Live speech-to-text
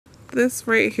This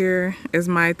right here is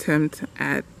my attempt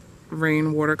at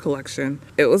rainwater collection.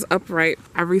 It was upright.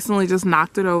 I recently just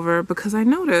knocked it over because I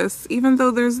noticed even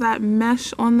though there's that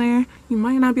mesh on there, you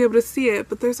might not be able to see it,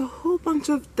 but there's a whole bunch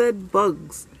of dead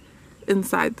bugs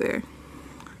inside there.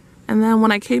 And then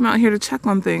when I came out here to check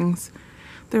on things,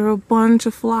 there were a bunch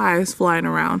of flies flying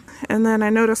around. And then I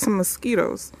noticed some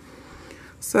mosquitoes.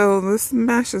 So this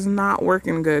mesh is not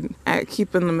working good at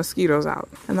keeping the mosquitoes out.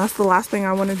 And that's the last thing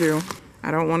I want to do. I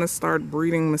don't want to start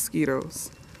breeding mosquitoes.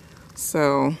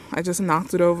 So I just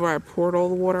knocked it over. I poured all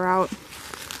the water out.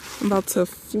 I'm about to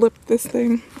flip this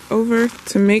thing over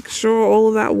to make sure all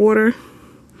of that water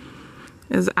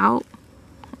is out.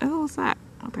 Oh, what's that?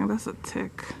 I think that's a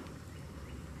tick.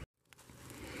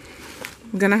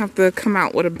 I'm gonna have to come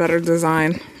out with a better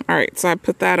design. All right, so I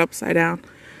put that upside down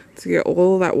to get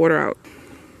all of that water out.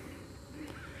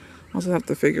 Also have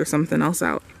to figure something else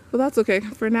out. But that's okay.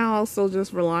 For now, I'll still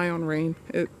just rely on rain.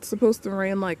 It's supposed to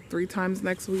rain like 3 times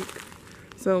next week.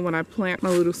 So when I plant my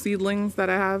little seedlings that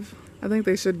I have, I think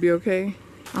they should be okay.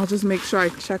 I'll just make sure I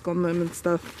check on them and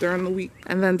stuff during the week.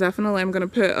 And then definitely I'm gonna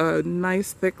put a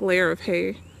nice thick layer of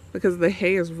hay because the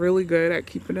hay is really good at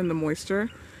keeping in the moisture,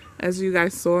 as you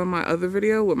guys saw in my other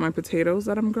video with my potatoes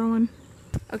that I'm growing.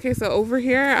 Okay, so over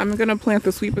here, I'm gonna plant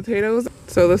the sweet potatoes.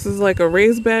 So this is like a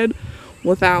raised bed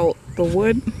without the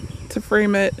wood to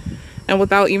frame it and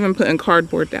without even putting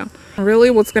cardboard down. Really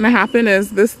what's gonna happen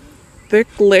is this thick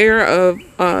layer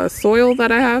of soil that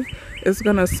I have is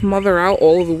gonna smother out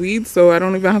all of the weeds, so I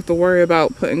don't even have to worry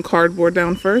about putting cardboard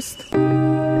down first.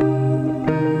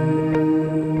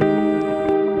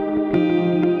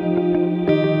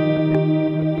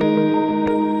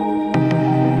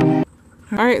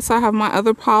 Alright, so I have my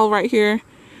other pile right here,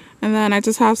 and then I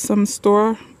just have some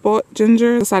store-bought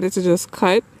ginger. Decided to just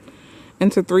cut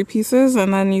into 3 pieces,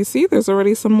 and then you see there's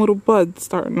already some little buds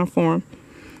starting to form.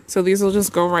 So these will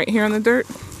just go right here in the dirt.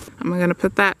 I'm gonna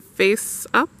put that face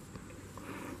up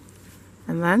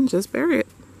and then just bury it.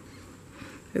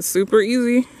 It's super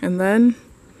easy, and then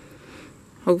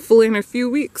hopefully in a few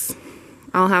weeks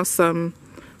I'll have some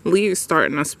leaves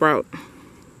starting to sprout.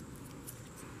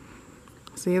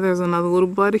 See, there's another little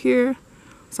bud here,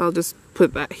 so I'll just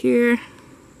put that here,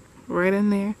 right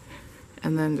in there,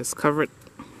 and then just cover it.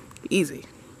 Easy.